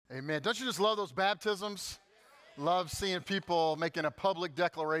Amen. Don't you just love those baptisms? Love seeing people making a public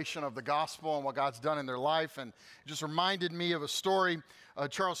declaration of the gospel and what God's done in their life. And it just reminded me of a story.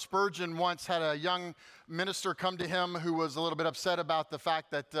 Charles Spurgeon once had a young minister come to him who was a little bit upset about the fact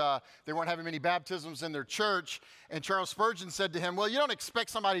that they weren't having many baptisms in their church. And Charles Spurgeon said to him, "Well, you don't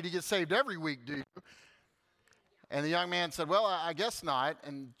expect somebody to get saved every week, do you?" And the young man said, "Well, I guess not."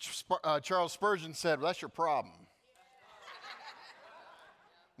 And Charles Spurgeon said, "Well, that's your problem.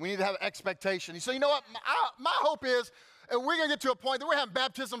 We need to have expectation." He said, "You know what? My hope is we're going to get to a point that we're having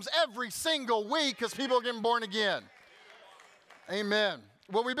baptisms every single week because people are getting born again." Amen.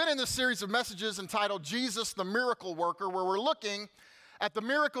 Well, we've been in this series of messages entitled Jesus the Miracle Worker, where we're looking at the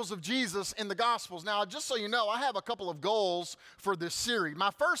miracles of Jesus in the Gospels. Now, just so you know, I have a couple of goals for this series. My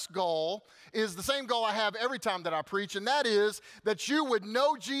first goal is the same goal I have every time that I preach, and that is that you would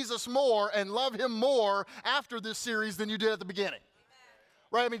know Jesus more and love him more after this series than you did at the beginning.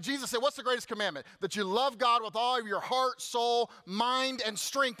 Right? I mean, Jesus said, what's the greatest commandment? That you love God with all of your heart, soul, mind, and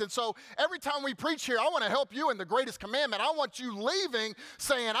strength. And so every time we preach here, I want to help you in the greatest commandment. I want you leaving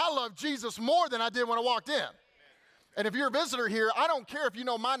saying, I love Jesus more than I did when I walked in. And if you're a visitor here, I don't care if you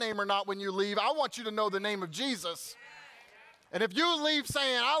know my name or not when you leave. I want you to know the name of Jesus. And if you leave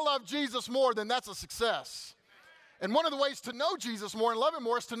saying, I love Jesus more, then that's a success. And one of the ways to know Jesus more and love him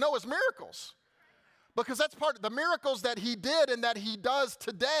more is to know his miracles. Because that's part of the miracles that he did and that he does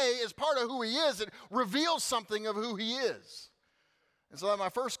today is part of who he is. It reveals something of who he is. And so my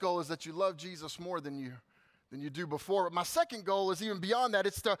first goal is that you love Jesus more than you do before. But my second goal is even beyond that.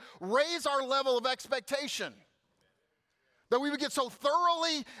 It's to raise our level of expectation. That we would get so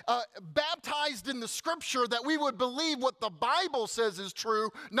thoroughly baptized in the scripture that we would believe what the Bible says is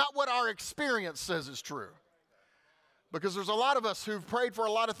true, not what our experience says is true. Because there's a lot of us who've prayed for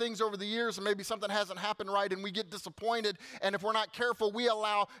a lot of things over the years and maybe something hasn't happened right and we get disappointed. And if we're not careful, we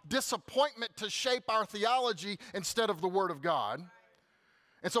allow disappointment to shape our theology instead of the Word of God.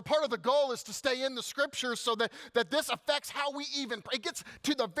 And so part of the goal is to stay in the Scriptures so that this affects how we even pray. It gets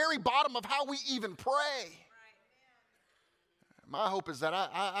to the very bottom of how we even pray. My hope is that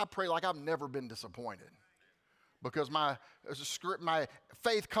I pray like I've never been disappointed. Because my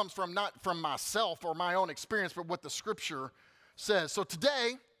faith comes from not from myself or my own experience, but what the Scripture says. So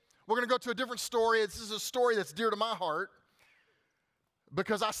today, we're going to go to a different story. This is a story that's dear to my heart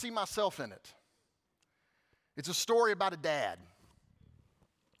because I see myself in it. It's a story about a dad,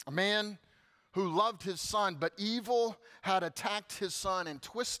 a man who loved his son, but evil had attacked his son and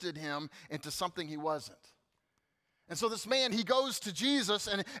twisted him into something he wasn't. And so this man, he goes to Jesus,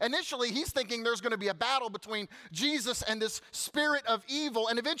 and initially he's thinking there's going to be a battle between Jesus and this spirit of evil,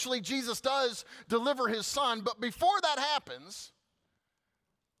 and eventually Jesus does deliver his son. But before that happens,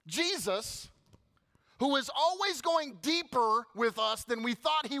 Jesus, who is always going deeper with us than we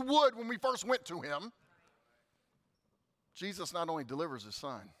thought he would when we first went to him, Jesus not only delivers his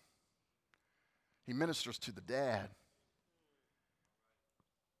son, he ministers to the dad.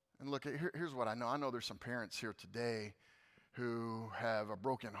 And look, here's what I know. I know there's some parents here today who have a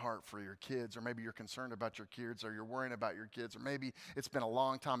broken heart for your kids, or maybe you're concerned about your kids, or you're worrying about your kids, or maybe it's been a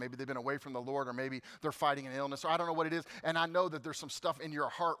long time. Maybe they've been away from the Lord, or maybe they're fighting an illness, or I don't know what it is. And I know that there's some stuff in your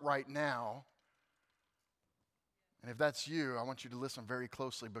heart right now. And if that's you, I want you to listen very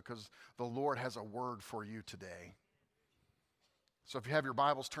closely because the Lord has a word for you today. So if you have your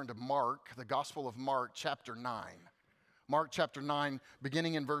Bibles, turn to Mark, the Gospel of Mark, chapter 9. Mark chapter 9,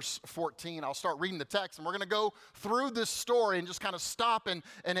 beginning in verse 14. I'll start reading the text, and we're going to go through this story and just kind of stop and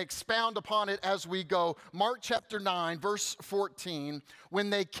expound upon it as we go. Mark chapter 9, verse 14. When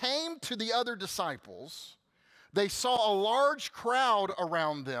they came to the other disciples, they saw a large crowd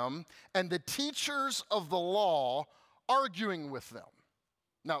around them and the teachers of the law arguing with them.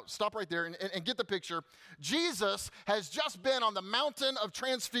 Now, stop right there and get the picture. Jesus has just been on the mountain of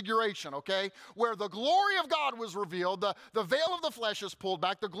transfiguration, okay, where the glory of God was revealed. The veil of the flesh is pulled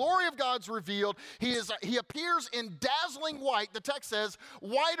back. The glory of God's revealed. He appears in dazzling white. The text says,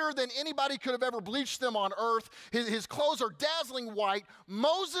 whiter than anybody could have ever bleached them on earth. His clothes are dazzling white.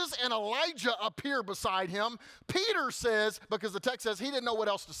 Moses and Elijah appear beside him. Peter says, because the text says he didn't know what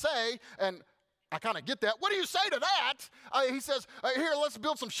else to say, and I kind of get that. What do you say to that? He says, here, let's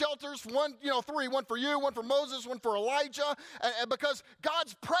build some shelters. Three, one for you, one for Moses, one for Elijah. And because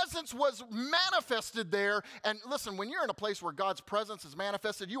God's presence was manifested there. And listen, when you're in a place where God's presence is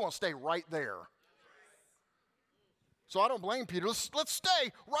manifested, you want to stay right there. So I don't blame Peter. Let's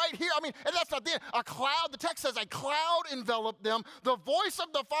stay right here. I mean, and that's not the end. A cloud, the text says a cloud enveloped them. The voice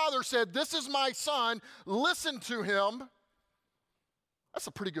of the Father said, this is my son. Listen to him. That's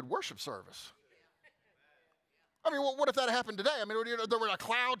a pretty good worship service. I mean, what if that happened today? I mean, there were a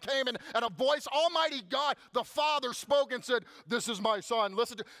cloud came and a voice, Almighty God, the Father spoke and said, this is my son,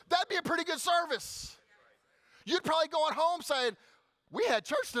 listen to. That'd be a pretty good service. You'd probably go on home saying, we had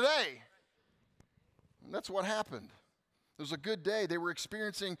church today. And that's what happened. It was a good day. They were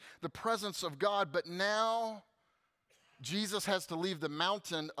experiencing the presence of God, but now Jesus has to leave the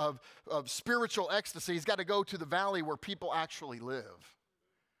mountain of spiritual ecstasy. He's got to go to the valley where people actually live,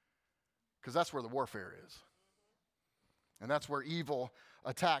 because that's where the warfare is. And that's where evil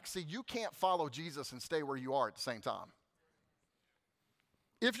attacks. See, you can't follow Jesus and stay where you are at the same time.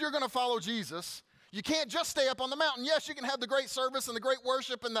 If you're going to follow Jesus, you can't just stay up on the mountain. Yes, you can have the great service and the great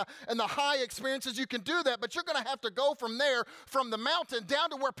worship and the high experiences. You can do that, but you're going to have to go from there, from the mountain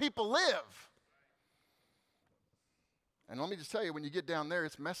down to where people live. And let me just tell you, when you get down there,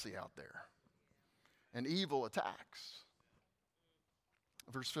 it's messy out there. And evil attacks.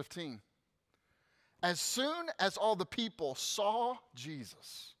 Verse 15. As soon as all the people saw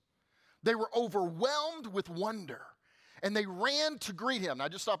Jesus, they were overwhelmed with wonder, and they ran to greet him. Now,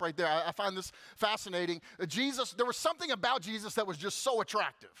 just stop right there. I find this fascinating. Jesus, there was something about Jesus that was just so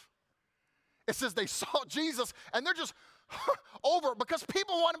attractive. It says they saw Jesus, and they're just over because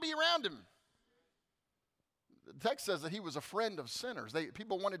people want to be around him. The text says that he was a friend of sinners.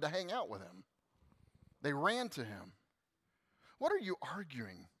 People wanted to hang out with him. They ran to him. What are you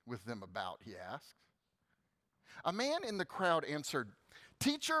arguing with them about, he asked. A man in the crowd answered,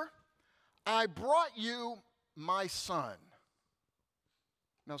 Teacher, I brought you my son.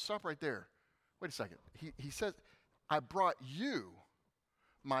 Now stop right there. Wait a second. He says, I brought you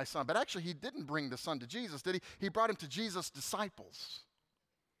my son. But actually he didn't bring the son to Jesus, did he? He brought him to Jesus' disciples.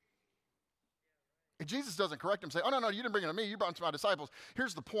 And Jesus doesn't correct him, say, oh, no, you didn't bring him to me. You brought him to my disciples.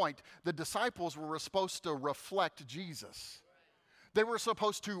 Here's the point. The disciples were supposed to reflect Jesus. They were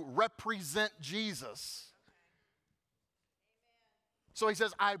supposed to represent Jesus. So he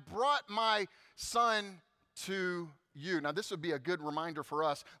says, I brought my son to you. Now, this would be a good reminder for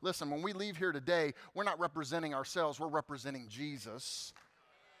us. Listen, when we leave here today, we're not representing ourselves. We're representing Jesus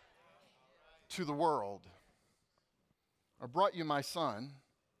to the world. I brought you my son,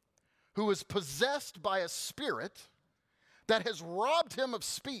 who is possessed by a spirit that has robbed him of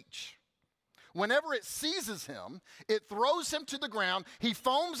speech. Whenever it seizes him, it throws him to the ground. He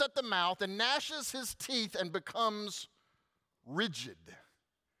foams at the mouth and gnashes his teeth and becomes rigid.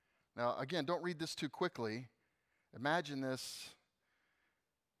 Now, again, don't read this too quickly. Imagine this.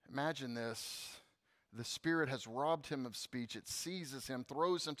 The spirit has robbed him of speech. It seizes him,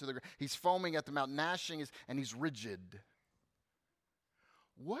 throws him to the ground. He's foaming at the mouth, gnashing and he's rigid.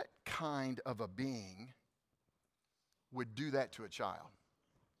 What kind of a being would do that to a child?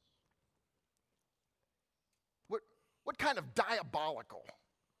 What kind of diabolical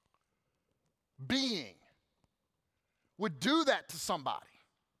being would do that to somebody?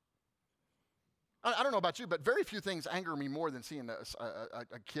 I don't know about you, but very few things anger me more than seeing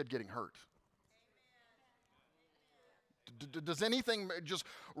a kid getting hurt. Does anything just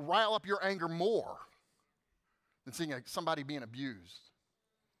rile up your anger more than seeing somebody being abused?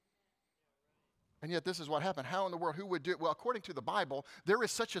 And yet this is what happened. How in the world, who would do it? Well, according to the Bible, there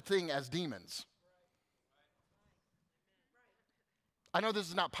is such a thing as demons. I know this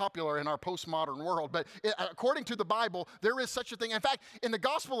is not popular in our postmodern world, but according to the Bible, there is such a thing. In fact, in the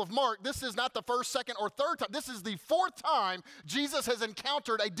Gospel of Mark, this is not the first, second, or third time. This is the fourth time Jesus has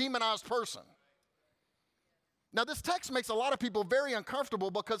encountered a demonized person. Now, this text makes a lot of people very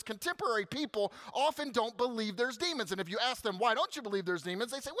uncomfortable because contemporary people often don't believe there's demons. And if you ask them, why don't you believe there's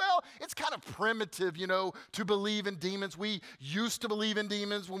demons? They say, well, it's kind of primitive, to believe in demons. We used to believe in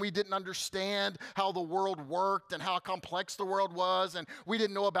demons when we didn't understand how the world worked and how complex the world was. And we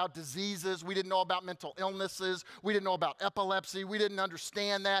didn't know about diseases. We didn't know about mental illnesses. We didn't know about epilepsy. We didn't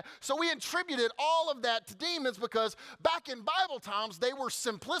understand that. So we attributed all of that to demons because back in Bible times, they were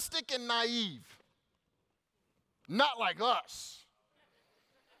simplistic and naive. Not like us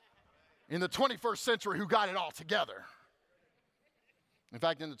in the 21st century who got it all together. In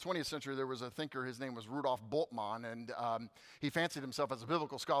fact, in the 20th century, there was a thinker, his name was Rudolf Bultmann, and he fancied himself as a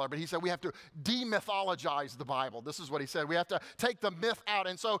biblical scholar, but he said we have to demythologize the Bible. This is what he said. We have to take the myth out.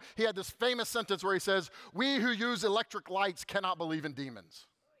 And so he had this famous sentence where he says, we who use electric lights cannot believe in demons.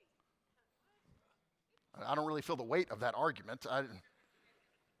 I don't really feel the weight of that argument.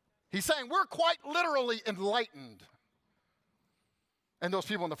 He's saying we're quite literally enlightened. And those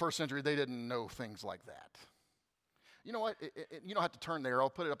people in the first century, they didn't know things like that. You know what? You don't have to turn there. I'll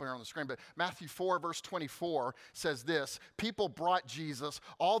put it up here on the screen. But Matthew 4, verse 24 says this: people brought Jesus,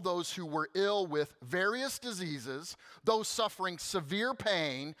 all those who were ill with various diseases, those suffering severe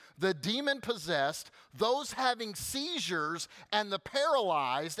pain, the demon-possessed, those having seizures, and the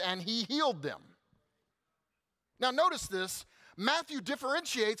paralyzed, and he healed them. Now notice this. Matthew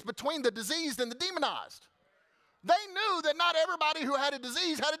differentiates between the diseased and the demonized. They knew that not everybody who had a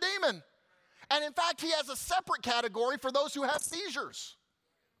disease had a demon. And in fact, he has a separate category for those who have seizures.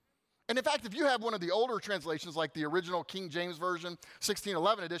 And in fact, if you have one of the older translations, like the original King James Version,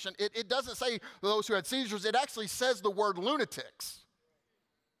 1611 edition, it doesn't say those who had seizures. It actually says the word lunatics,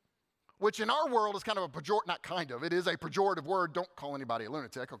 which in our world is kind of a pejorative, not kind of, it is a pejorative word. Don't call anybody a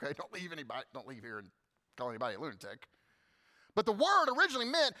lunatic, okay? Don't leave here and call anybody a lunatic. But the word originally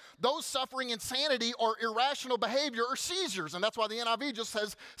meant those suffering insanity or irrational behavior or seizures. And that's why the NIV just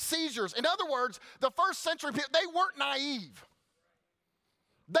says seizures. In other words, the first century people, they weren't naive.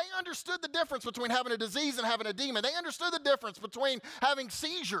 They understood the difference between having a disease and having a demon. They understood the difference between having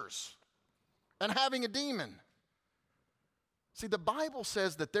seizures and having a demon. See, the Bible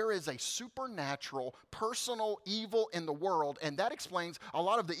says that there is a supernatural, personal evil in the world, and that explains a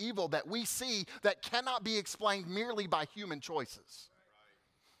lot of the evil that we see that cannot be explained merely by human choices.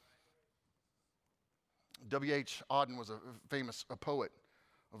 W.H. Auden was a famous poet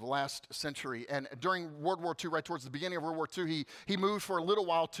of the last century, and during World War II, right towards the beginning of World War II, he moved for a little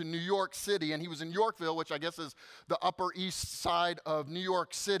while to New York City, and he was in Yorkville, which I guess is the Upper East Side of New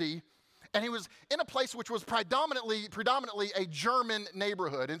York City. And he was in a place which was predominantly a German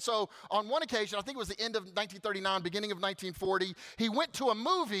neighborhood. And so on one occasion, I think it was the end of 1939, beginning of 1940, he went to a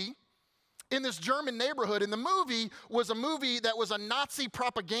movie in this German neighborhood. And the movie was a movie that was a Nazi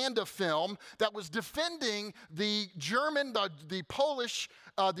propaganda film that was defending the Polish,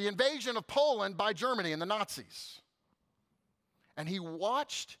 the invasion of Poland by Germany and the Nazis. And he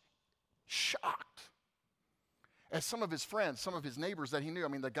watched shocked as some of his friends, some of his neighbors that he knew, I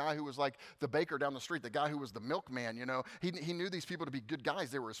mean, the guy who was like the baker down the street, the guy who was the milkman, you know, he knew these people to be good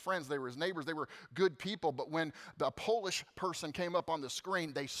guys. They were his friends, they were his neighbors, they were good people. But when the Polish person came up on the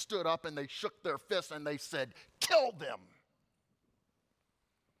screen, they stood up and they shook their fists and they said, "Kill them."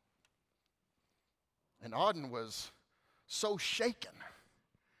 And Auden was so shaken.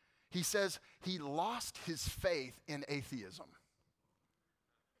 He says he lost his faith in atheism.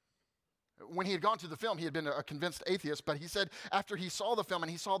 When he had gone to the film, he had been a convinced atheist, but he said after he saw the film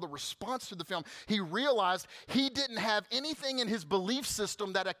and he saw the response to the film, he realized he didn't have anything in his belief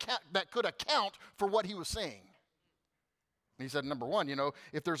system that could account for what he was seeing. And he said, number one, you know,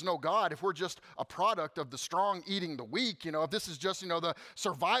 if there's no God, if we're just a product of the strong eating the weak, you know, if this is just, you know, the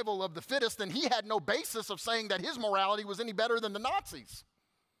survival of the fittest, then he had no basis of saying that his morality was any better than the Nazis.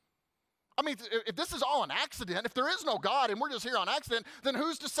 I mean, if this is all an accident, if there is no God and we're just here on accident, then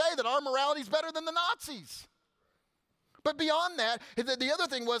who's to say that our morality is better than the Nazis? But beyond that, the other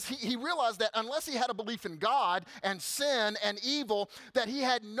thing was he realized that unless he had a belief in God and sin and evil, that he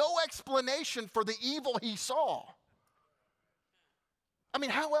had no explanation for the evil he saw. I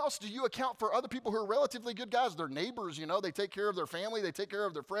mean, how else do you account for other people who are relatively good guys? They're neighbors, you know, they take care of their family, they take care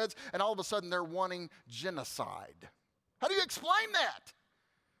of their friends, and all of a sudden they're wanting genocide. How do you explain that?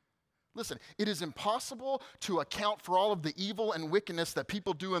 Listen, it is impossible to account for all of the evil and wickedness that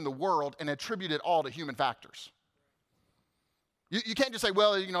people do in the world and attribute it all to human factors. You can't just say,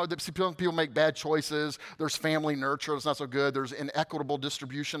 well, you know, people make bad choices. There's family nurture that's not so good. There's inequitable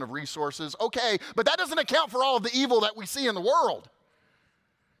distribution of resources. Okay, but that doesn't account for all of the evil that we see in the world.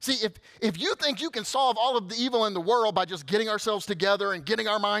 See, if you think you can solve all of the evil in the world by just getting ourselves together and getting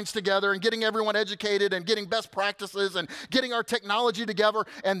our minds together and getting everyone educated and getting best practices and getting our technology together,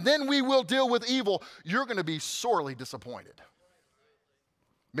 and then we will deal with evil, you're going to be sorely disappointed.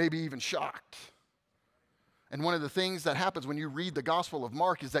 Maybe even shocked. And one of the things that happens when you read the Gospel of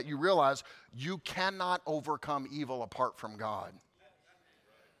Mark is that you realize you cannot overcome evil apart from God.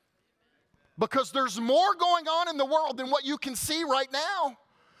 Because there's more going on in the world than what you can see right now.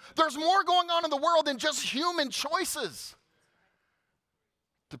 There's more going on in the world than just human choices.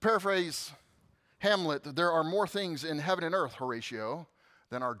 To paraphrase Hamlet, there are more things in heaven and earth, Horatio,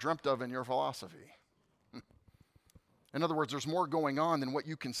 than are dreamt of in your philosophy. In other words, there's more going on than what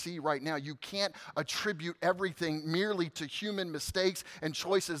you can see right now. You can't attribute everything merely to human mistakes and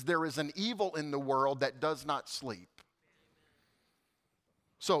choices. There is an evil in the world that does not sleep.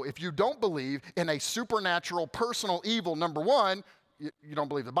 So if you don't believe in a supernatural personal evil, number one, you don't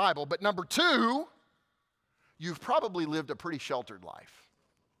believe the Bible, but number two, you've probably lived a pretty sheltered life.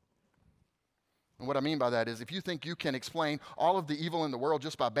 And what I mean by that is if you think you can explain all of the evil in the world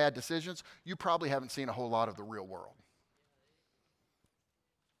just by bad decisions, you probably haven't seen a whole lot of the real world.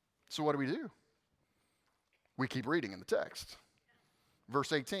 So what do? We keep reading in the text.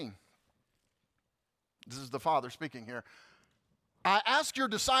 Verse 18. This is the Father speaking here. I asked your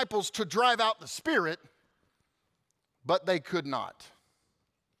disciples to drive out the spirit, but they could not.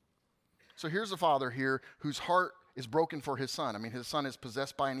 So here's the Father here whose heart is broken for his son. I mean, his son is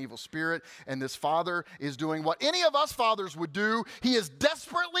possessed by an evil spirit, and this father is doing what any of us fathers would do. He is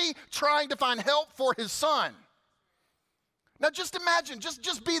desperately trying to find help for his son. Now just imagine,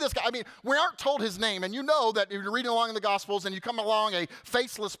 just be this guy. I mean, we aren't told his name, and you know that if you're reading along in the Gospels and you come along a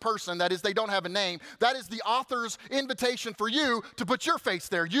faceless person, that is, they don't have a name, that is the author's invitation for you to put your face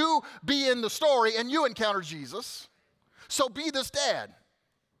there. You be in the story, and you encounter Jesus. So be this dad.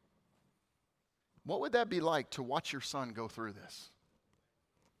 What would that be like to watch your son go through this?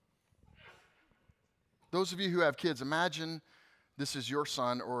 Those of you who have kids, imagine this is your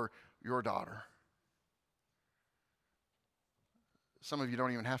son or your daughter. Some of you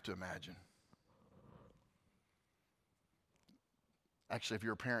don't even have to imagine. Actually, if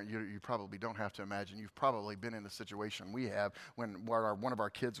you're a parent, you probably don't have to imagine. You've probably been in the situation we have when one of our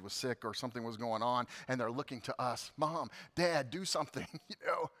kids was sick or something was going on, and they're looking to us, Mom, Dad, do something,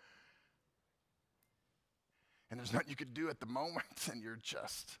 And there's nothing you could do at the moment, and you're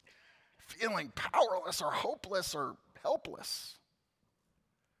just feeling powerless or hopeless or helpless.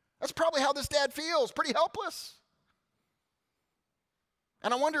 That's probably how this dad feels, pretty helpless.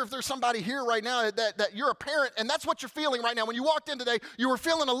 And I wonder if there's somebody here right now that you're a parent, and that's what you're feeling right now. When you walked in today, you were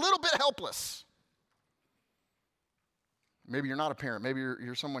feeling a little bit helpless. Maybe you're not a parent. Maybe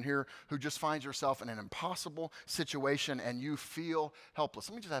you're someone here who just finds yourself in an impossible situation and you feel helpless.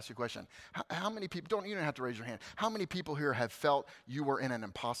 Let me just ask you a question. How many people, you don't have to raise your hand. How many people here have felt you were in an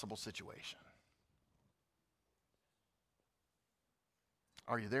impossible situation?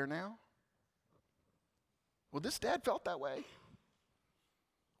 Are you there now? Well, this dad felt that way.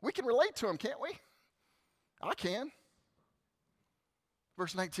 We can relate to him, can't we? I can.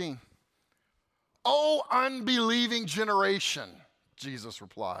 Verse 19. "O unbelieving generation," Jesus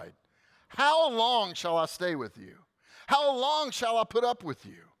replied, "how long shall I stay with you? How long shall I put up with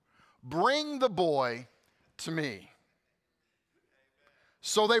you? Bring the boy to me."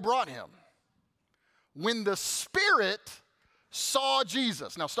 So they brought him. When the Spirit saw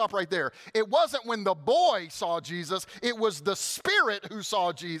Jesus. Now stop right there. It wasn't when the boy saw Jesus, it was the Spirit who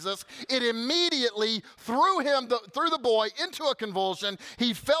saw Jesus. It immediately threw the boy into a convulsion.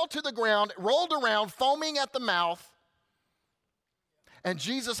 He fell to the ground, rolled around, foaming at the mouth. And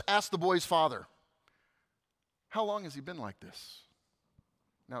Jesus asked the boy's father, "How long has he been like this?"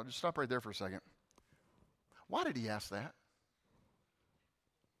 Now just stop right there for a second. Why did he ask that?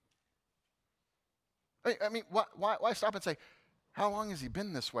 I mean, why stop and say, how long has he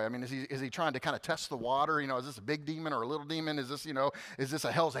been this way? I mean, is he trying to kind of test the water? Is this a big demon or a little demon? Is this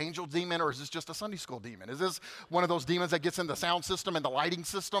a Hell's Angel demon, or is this just a Sunday school demon? Is this one of those demons that gets in the sound system and the lighting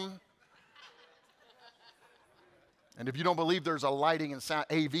system? And if you don't believe there's a lighting and sound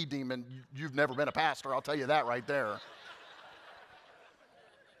AV demon, you've never been a pastor. I'll tell you that right there.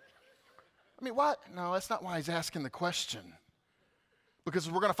 I mean, what? No, that's not why he's asking the question. Because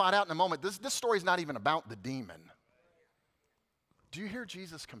we're going to find out in a moment, this story is not even about the demon. Do you hear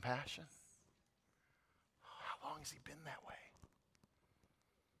Jesus' compassion? How long has he been that way?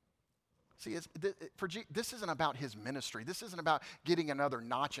 See, this isn't about his ministry. This isn't about getting another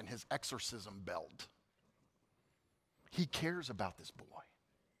notch in his exorcism belt. He cares about this boy.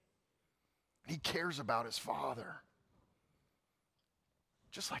 He cares about his father.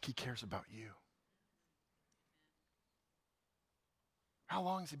 Just like he cares about you. How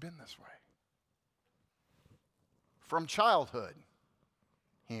long has he been this way? From childhood,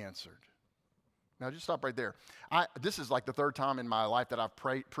 he answered. Now just stop right there. This is like the third time in my life that I've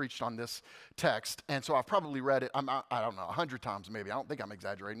preached on this text, and so I've probably read it, I don't know, 100 times maybe. I don't think I'm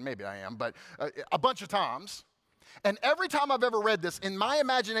exaggerating, maybe I am, but a bunch of times. And every time I've ever read this, in my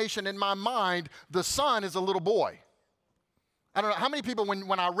imagination, in my mind, the son is a little boy. I don't know, how many people,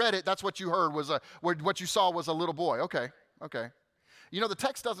 when I read it, that's what you heard, what you saw was a little boy. Okay. The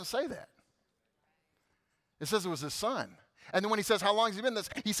text doesn't say that. It says it was his son. And then when he says, how long has he been this?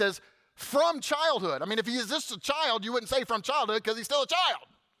 He says, from childhood. I mean, if he is just a child, you wouldn't say from childhood because he's still a child.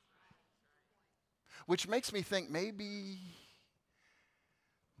 Which makes me think maybe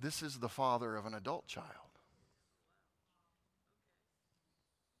this is the father of an adult child.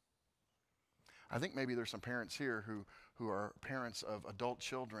 I think maybe there's some parents here who are parents of adult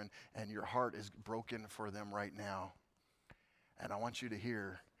children, and your heart is broken for them right now. And I want you to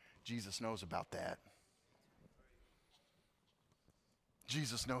hear, Jesus knows about that.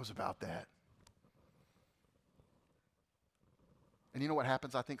 Jesus knows about that. And you know what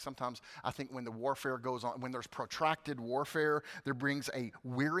happens? I think when the warfare goes on, when there's protracted warfare, there brings a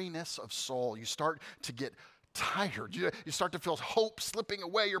weariness of soul. You start to get tired. You start to feel hope slipping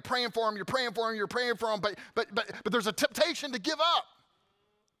away. You're praying for them, but there's a temptation to give up.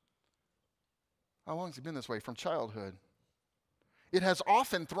 How long has he been this way? From childhood. It has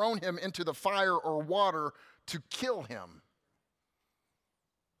often thrown him into the fire or water to kill him.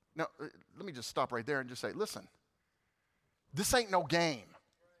 Now, let me just stop right there and just say, listen, this ain't no game.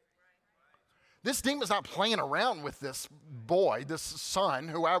 This demon's not playing around with this boy, this son,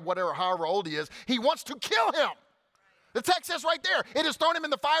 however old he is. He wants to kill him. The text says right there, it has thrown him in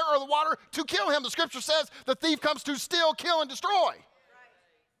the fire or the water to kill him. The scripture says the thief comes to steal, kill, and destroy.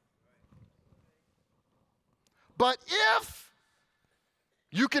 But if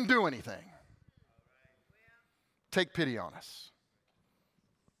you can do anything, take pity on us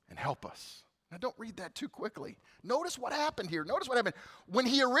and help us. Now, don't read that too quickly. Notice what happened here. When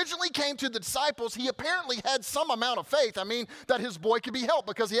he originally came to the disciples, he apparently had some amount of faith. That his boy could be helped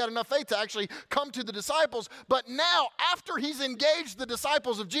because he had enough faith to actually come to the disciples. But now, after he's engaged the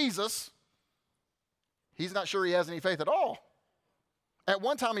disciples of Jesus, he's not sure he has any faith at all. At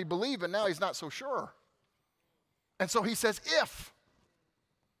one time he believed, and now he's not so sure. And so he says, if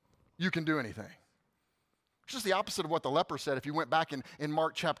you can do anything. It's just the opposite of what the leper said. If you went back in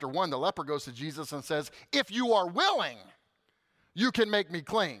Mark chapter 1, the leper goes to Jesus and says, if you are willing, you can make me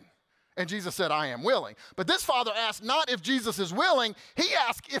clean. And Jesus said, I am willing. But this father asked not if Jesus is willing, he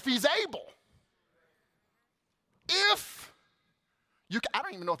asked if he's able. I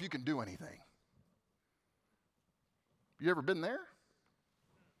don't even know if you can do anything. You ever been there?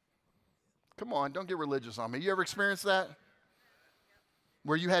 Come on, don't get religious on me. You ever experienced that?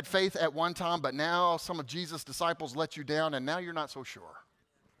 Where you had faith at one time, but now some of Jesus' disciples let you down, and now you're not so sure.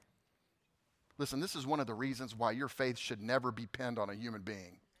 Listen, this is one of the reasons why your faith should never be pinned on a human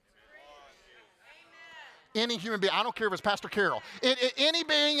being. Any human being, I don't care if it's Pastor Carol, any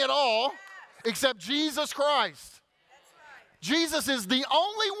being at all except Jesus Christ. Jesus is the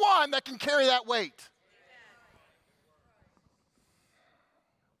only one that can carry that weight.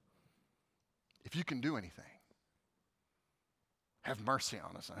 If you can do anything, have mercy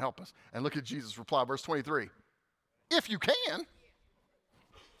on us and help us. And look at Jesus' reply, verse 23. If you can.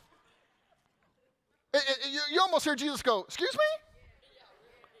 You almost hear Jesus go, excuse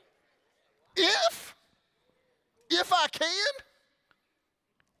me? If I can,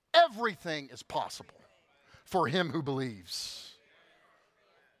 everything is possible for him who believes.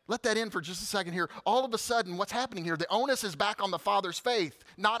 Let that in for just a second here. All of a sudden, what's happening here? The onus is back on the Father's faith,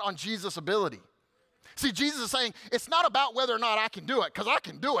 not on Jesus' ability. See, Jesus is saying, it's not about whether or not I can do it, because I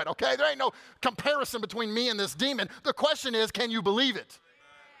can do it, okay? There ain't no comparison between me and this demon. The question is, can you believe it?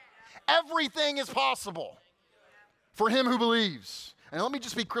 Everything is possible for him who believes. And let me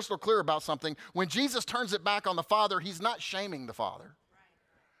just be crystal clear about something. When Jesus turns it back on the Father, he's not shaming the Father.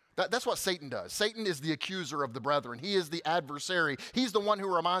 That's what Satan does. Satan is the accuser of the brethren. He is the adversary. He's the one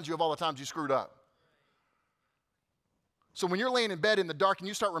who reminds you of all the times you screwed up. So when you're laying in bed in the dark and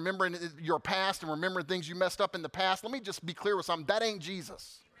you start remembering your past and remembering things you messed up in the past, let me just be clear with something. That ain't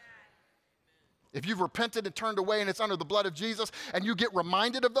Jesus. If you've repented and turned away and it's under the blood of Jesus and you get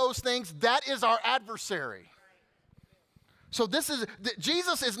reminded of those things, that is our adversary. So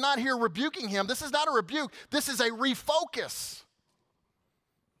Jesus is not here rebuking him. This is not a rebuke. This is a refocus.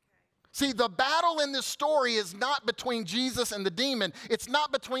 See, the battle in this story is not between Jesus and the demon. It's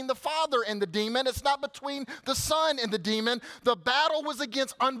not between the Father and the demon. It's not between the Son and the demon. The battle was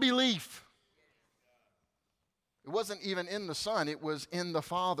against unbelief. It wasn't even in the Son. It was in the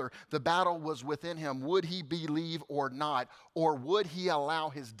Father. The battle was within him. Would he believe or not? Or would he allow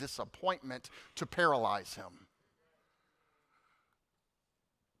his disappointment to paralyze him?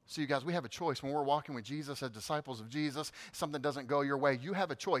 So you guys, we have a choice. When we're walking with Jesus as disciples of Jesus, something doesn't go your way, you have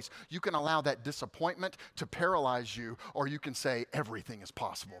a choice. You can allow that disappointment to paralyze you, or you can say everything is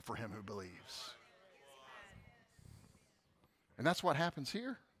possible for him who believes. And that's what happens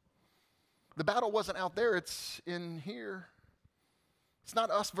here. The battle wasn't out there, it's in here. It's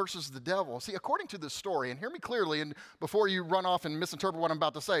not us versus the devil. See, according to this story, and hear me clearly, and before you run off and misinterpret what I'm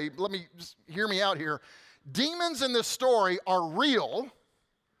about to say, let me just hear me out here. Demons in this story are real,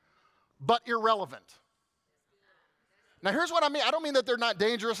 but irrelevant. Now, here's what I mean. I don't mean that they're not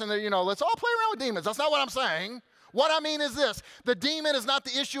dangerous and let's all play around with demons. That's not what I'm saying. What I mean is this. The demon is not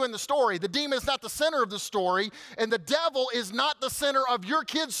the issue in the story. The demon is not the center of the story, and the devil is not the center of your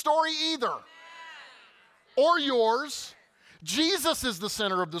kid's story either, or yours. Jesus is the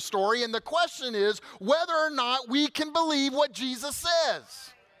center of the story, and the question is whether or not we can believe what Jesus says.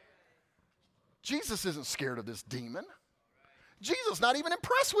 Jesus isn't scared of this demon. Jesus not even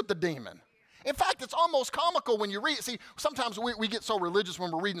impressed with the demon. In fact, it's almost comical when you read it. See, sometimes we get so religious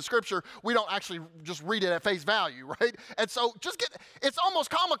when we're reading Scripture, we don't actually just read it at face value, right? And so it's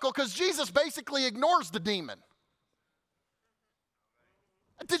almost comical because Jesus basically ignores the demon.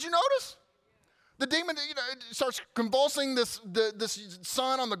 Did you notice? The demon, starts convulsing this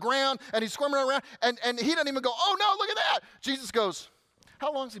son on the ground, and he's squirming around, and he doesn't even go, oh no, look at that. Jesus goes,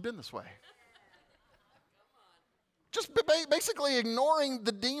 how long has he been this way? Just basically ignoring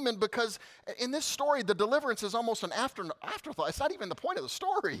the demon, because in this story, the deliverance is almost an afterthought. It's not even the point of the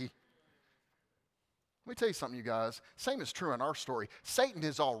story. Let me tell you something, you guys. Same is true in our story. Satan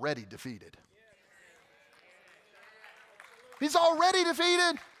is already defeated. He's already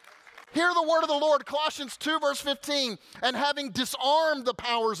defeated. Hear the word of the Lord, Colossians 2, verse 15. And having disarmed the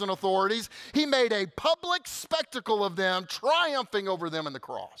powers and authorities, he made a public spectacle of them, triumphing over them in the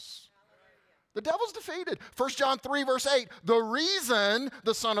cross. The devil's defeated. 1 John 3, verse 8. The reason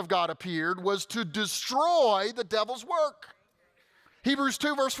the Son of God appeared was to destroy the devil's work. Hebrews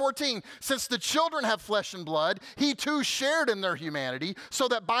 2, verse 14. Since the children have flesh and blood, he too shared in their humanity, so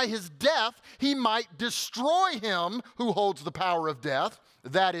that by his death he might destroy him who holds the power of death.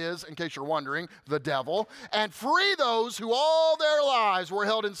 That is, in case you're wondering, the devil, and free those who all their lives were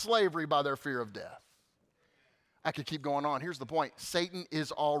held in slavery by their fear of death. I could keep going on. Here's the point. Satan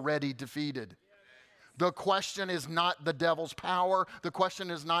is already defeated. The question is not the devil's power. The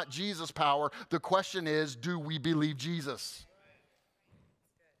question is not Jesus' power. The question is, do we believe Jesus?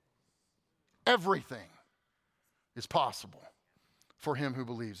 Everything is possible for him who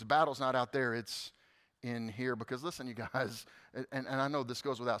believes. The battle's not out there. It's in here, because listen, you guys, and I know this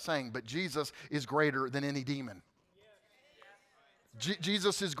goes without saying, but Jesus is greater than any demon.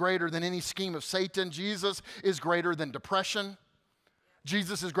 Jesus is greater than any scheme of Satan. Jesus is greater than depression.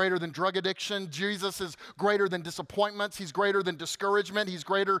 Jesus is greater than drug addiction. Jesus is greater than disappointments. He's greater than discouragement. He's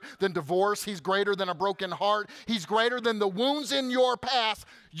greater than divorce. He's greater than a broken heart. He's greater than the wounds in your past.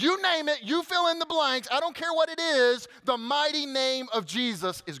 You name it, you fill in the blanks. I don't care what it is. The mighty name of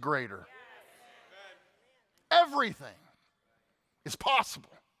Jesus is greater. Everything is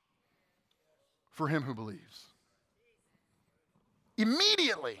possible for him who believes.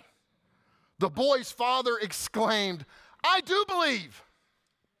 Immediately, the boy's father exclaimed, I do believe.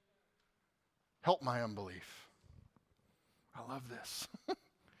 Help my unbelief. I love this.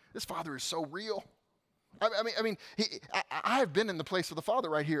 This father is so real. I mean, I have been in the place of the Father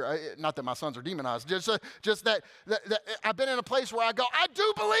right here. Not that my sons are demonized. Just that I've been in a place where I go, I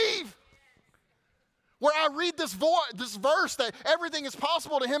do believe. Where I read this verse that everything is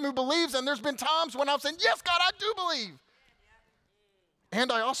possible to him who believes, and there's been times when I've said, yes, God, I do believe.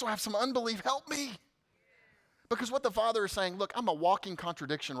 And I also have some unbelief. Help me. Because what the Father is saying, look, I'm a walking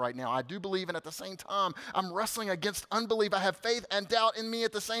contradiction right now. I do believe, and at the same time, I'm wrestling against unbelief. I have faith and doubt in me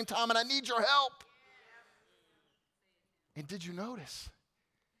at the same time, and I need your help. And did you notice?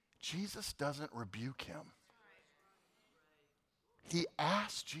 Jesus doesn't rebuke him. He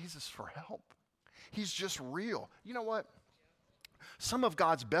asks Jesus for help. He's just real. You know what? Some of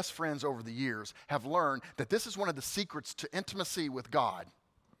God's best friends over the years have learned that this is one of the secrets to intimacy with God,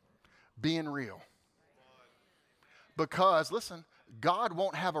 being real. Because, listen, God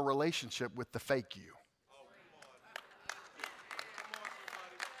won't have a relationship with the fake you.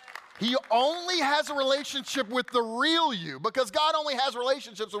 He only has a relationship with the real you, because God only has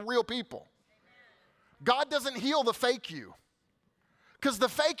relationships with real people. God doesn't heal the fake you, because the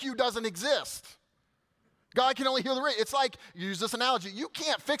fake you doesn't exist. God can only heal the real. It's like, use this analogy, you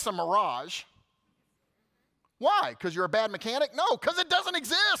can't fix a mirage. Why? Because you're a bad mechanic? No, because it doesn't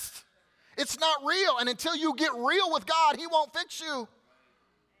exist. It's not real, and until you get real with God, he won't fix you.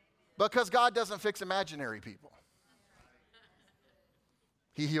 Because God doesn't fix imaginary people.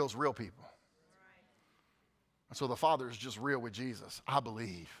 He heals real people. And so the Father is just real with Jesus. I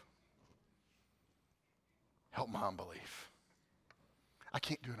believe. Help my unbelief. I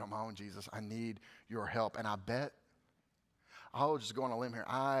can't do it on my own, Jesus. I need your help. And I bet, I'll just go on a limb here,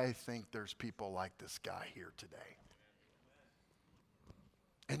 I think there's people like this guy here today.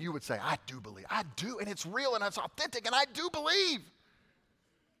 And you would say, I do believe. I do, and it's real, and it's authentic, and I do believe.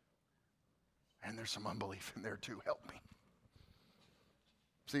 And there's some unbelief in there too. Help me.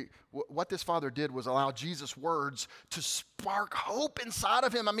 See, what this father did was allow Jesus' words to spark hope inside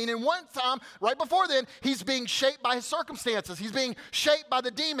of him. I mean, in one time, right before then, he's being shaped by his circumstances. He's being shaped by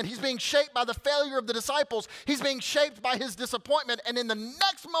the demon. He's being shaped by the failure of the disciples. He's being shaped by his disappointment. And in the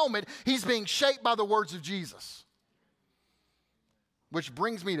next moment, he's being shaped by the words of Jesus. Which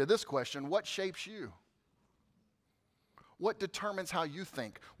brings me to this question: what shapes you? What determines how you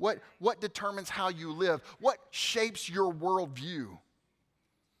think? What determines how you live? What shapes your worldview?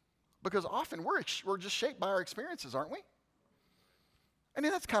 Because often we're just shaped by our experiences, aren't we? I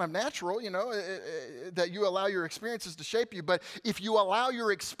mean, that's kind of natural, that you allow your experiences to shape you. But if you allow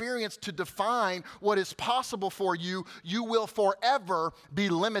your experience to define what is possible for you, you will forever be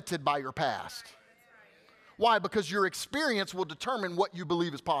limited by your past. Why? Because your experience will determine what you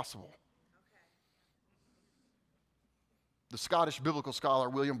believe is possible. The Scottish biblical scholar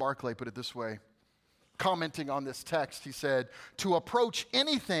William Barclay put it this way. Commenting on this text, he said, "To approach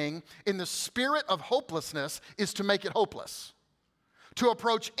anything in the spirit of hopelessness is to make it hopeless. To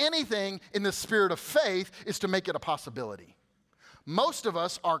approach anything in the spirit of faith is to make it a possibility. Most of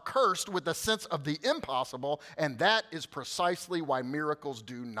us are cursed with a sense of the impossible, and that is precisely why miracles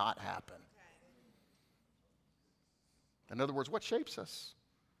do not happen." In other words, what shapes us?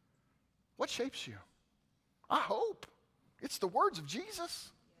 What shapes you? I hope it's the words of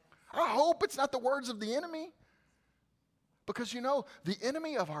Jesus. I hope it's not the words of the enemy. Because the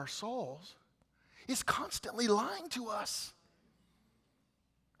enemy of our souls is constantly lying to us.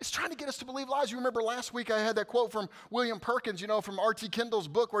 It's trying to get us to believe lies. You remember last week I had that quote from William Perkins, from R.T. Kendall's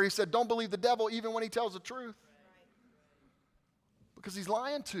book where he said, "Don't believe the devil even when he tells the truth." Because he's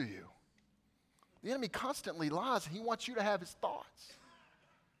lying to you. The enemy constantly lies, and he wants you to have his thoughts.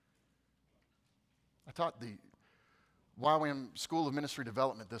 I taught the YWAM School of Ministry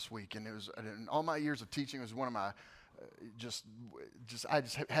Development this week, and in all my years of teaching, it was one of my, I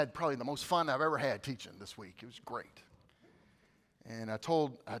just had probably the most fun I've ever had teaching this week. It was great. And I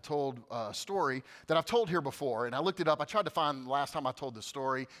told a story that I've told here before, and I looked it up. I tried to find the last time I told this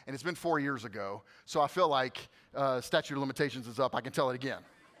story, and it's been 4 years ago. So I feel like statute of limitations is up. I can tell it again.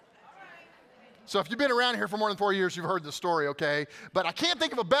 So if you've been around here for more than 4 years, you've heard the story, okay? But I can't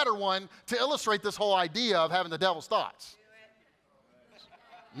think of a better one to illustrate this whole idea of having the devil's thoughts.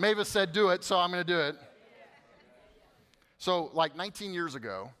 Mavis said do it, so I'm going to do it. So like 19 years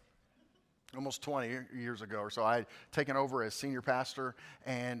ago, almost 20 years ago or so, I had taken over as senior pastor,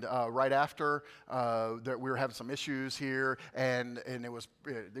 and right after that we were having some issues here, and it was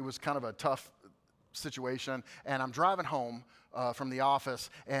kind of a tough situation, and I'm driving home from the office,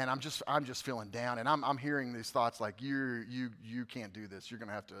 and I'm just feeling down, and I'm hearing these thoughts like you can't do this, you're going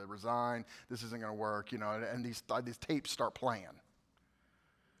to have to resign, this isn't going to work, and these tapes start playing.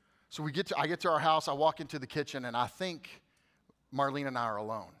 So I get to our house, I walk into the kitchen, and I think Marlene and I are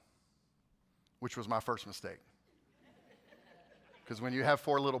alone, which was my first mistake. Because when you have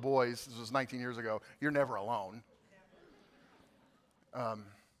 4 little boys, this was 19 years ago, you're never alone.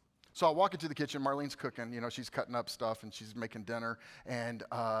 So I walk into the kitchen, Marlene's cooking, she's cutting up stuff and she's making dinner, and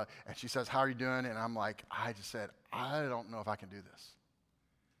she says, "How are you doing?" And I'm like, I just said, "I don't know if I can do this."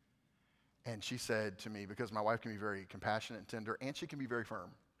 And she said to me, because my wife can be very compassionate and tender, and she can be very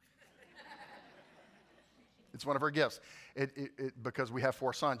firm. It's one of her gifts. Because we have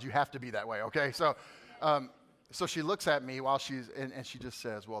 4 sons, you have to be that way, okay? So she looks at me while and she just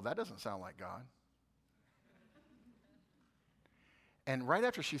says, "Well, that doesn't sound like God." And right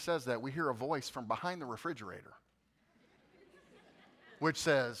after she says that, we hear a voice from behind the refrigerator, which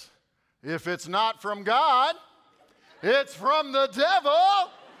says, "If it's not from God, it's from the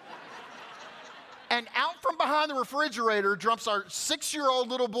devil." And out from behind the refrigerator jumps our 6-year-old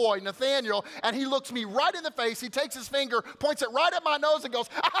little boy, Nathaniel, and he looks me right in the face. He takes his finger, points it right at my nose, and goes,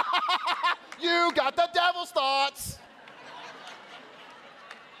 "You got the devil's thoughts."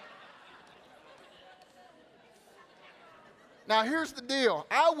 Now, here's the deal.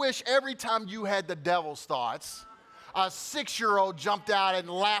 I wish every time you had the devil's thoughts, a 6-year-old jumped out and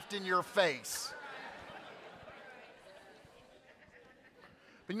laughed in your face.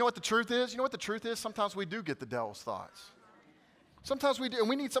 But you know what the truth is? Sometimes we do get the devil's thoughts. Sometimes we do, and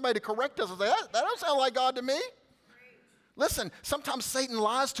we need somebody to correct us and say, that don't sound like God to me. Listen, sometimes Satan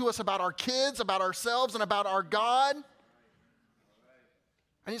lies to us about our kids, about ourselves, and about our God.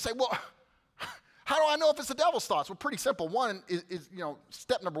 And you say, "Well, how do I know if it's the devil's thoughts?" Well, pretty simple. One is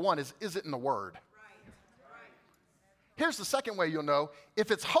step number 1 is it in the Word? Here's the second way you'll know.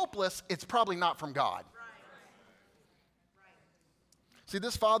 If it's hopeless, it's probably not from God. See,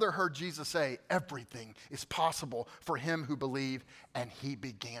 this father heard Jesus say, "Everything is possible for him who believes," and he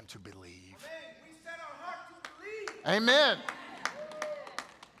began to believe. Amen. We set our heart to believe. Amen.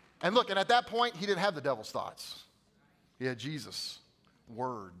 And look, and at that point, he didn't have the devil's thoughts. He had Jesus'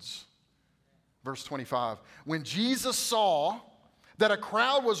 words. Verse 25, when Jesus saw that a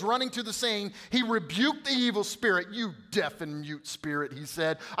crowd was running to the scene, he rebuked the evil spirit. "You deaf and mute spirit," he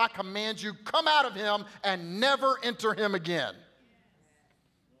said, "I command you, come out of him and never enter him again."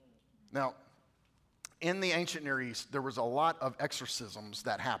 Now, in the ancient Near East, there was a lot of exorcisms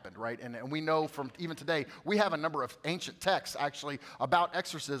that happened, right? And we know from even today, we have a number of ancient texts actually about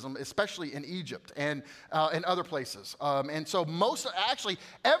exorcism, especially in Egypt and in other places. And so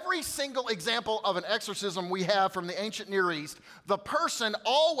every single example of an exorcism we have from the ancient Near East, the person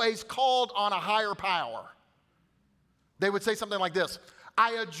always called on a higher power. They would say something like this: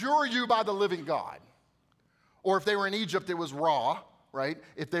 I adjure you by the living God. Or if they were in Egypt, it was Ra. Right?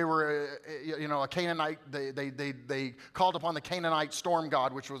 If they were, a Canaanite, they called upon the Canaanite storm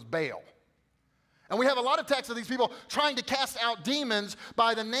god, which was Baal. And we have a lot of texts of these people trying to cast out demons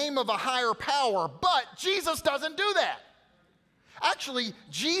by the name of a higher power, but Jesus doesn't do that. Actually,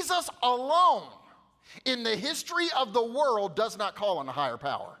 Jesus alone in the history of the world does not call on a higher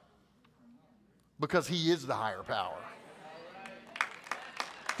power, because he is the higher power.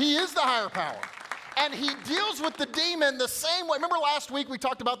 He is the higher power. And he deals with the demon the same way. Remember last week we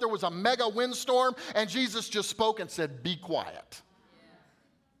talked about there was a mega windstorm and Jesus just spoke and said, be quiet.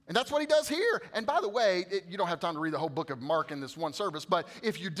 And that's what he does here. And by the way, you don't have time to read the whole book of Mark in this one service, but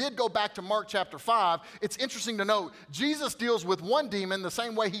if you did go back to Mark chapter 5, it's interesting to note Jesus deals with one demon the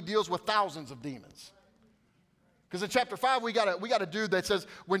same way he deals with thousands of demons. Because in chapter 5, we got a dude that says,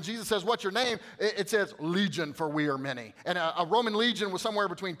 when Jesus says, what's your name? It says, legion, for we are many. And a Roman legion was somewhere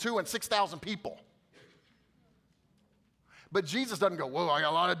between 2,000 and 6,000 people. But Jesus doesn't go, whoa, I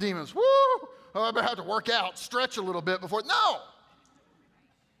got a lot of demons. Woo! Oh, I better have to work out, stretch a little bit before. No!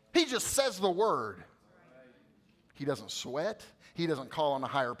 He just says the word. He doesn't sweat. He doesn't call on a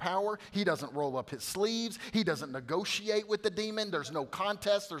higher power. He doesn't roll up his sleeves. He doesn't negotiate with the demon. There's no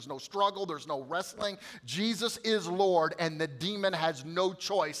contest. There's no struggle. There's no wrestling. Jesus is Lord, and the demon has no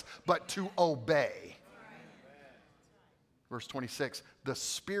choice but to obey. Verse 26, the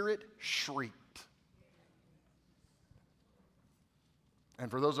spirit shrieked. And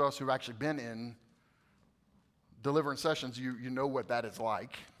for those of us who've actually been in deliverance sessions, you know what that is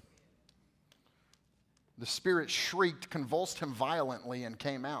like. The spirit shrieked, convulsed him violently, and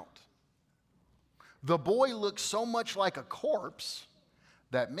came out. The boy looked so much like a corpse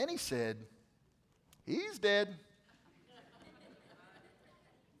that many said, he's dead.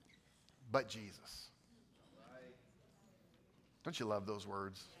 But Jesus. Don't you love those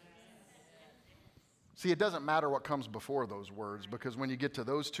words? See, it doesn't matter what comes before those words, because when you get to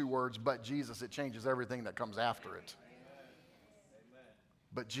those two words, but Jesus, it changes everything that comes after it. Amen.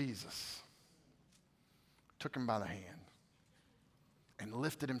 But Jesus took him by the hand and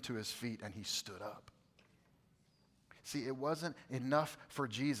lifted him to his feet, and he stood up. See, it wasn't enough for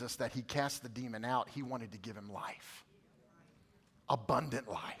Jesus that he cast the demon out. He wanted to give him life, abundant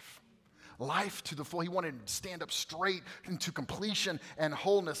life. Life to the full. He wanted him to stand up straight into completion and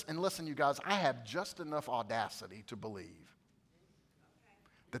wholeness. And listen, you guys, I have just enough audacity to believe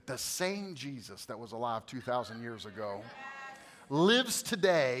that the same Jesus that was alive 2,000 years ago lives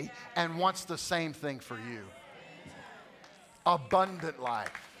today and wants the same thing for you. Abundant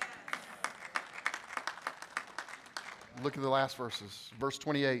life. Look at the last verses. Verse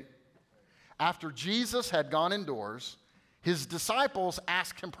 28. After Jesus had gone indoors, his disciples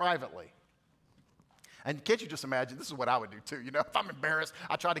asked him privately. And can't you just imagine, this is what I would do too. You know, if I'm embarrassed,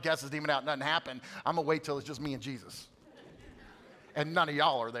 I try to cast this demon out, nothing happened, I'm going to wait till it's just me and Jesus. And none of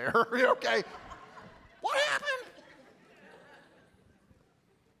y'all are there, okay? What happened?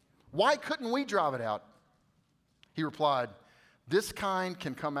 Why couldn't we drive it out? He replied, this kind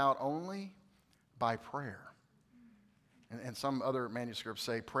can come out only by prayer. And some other manuscripts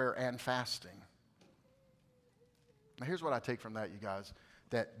say prayer and fasting. Now here's what I take from that, you guys.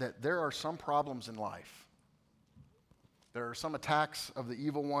 That there are some problems in life. There are some attacks of the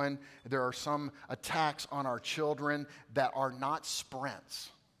evil one. There are some attacks on our children that are not sprints.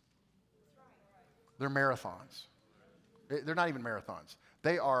 They're marathons. They're not even marathons.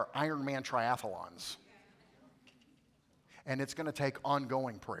 They are Ironman triathlons. And it's going to take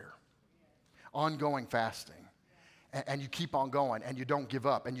ongoing prayer, ongoing fasting. And you keep on going, and you don't give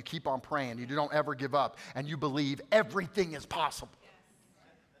up, and you keep on praying, you don't ever give up, and you believe everything is possible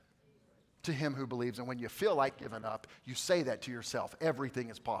to him who believes. And when you feel like giving up, you say that to yourself,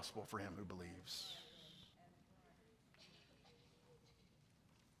 everything is possible for him who believes.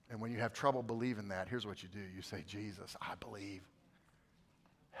 And when you have trouble believing that, here's what you do. You say, Jesus, I believe.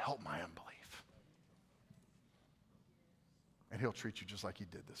 Help my unbelief. And he'll treat you just like he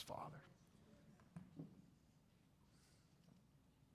did this Father.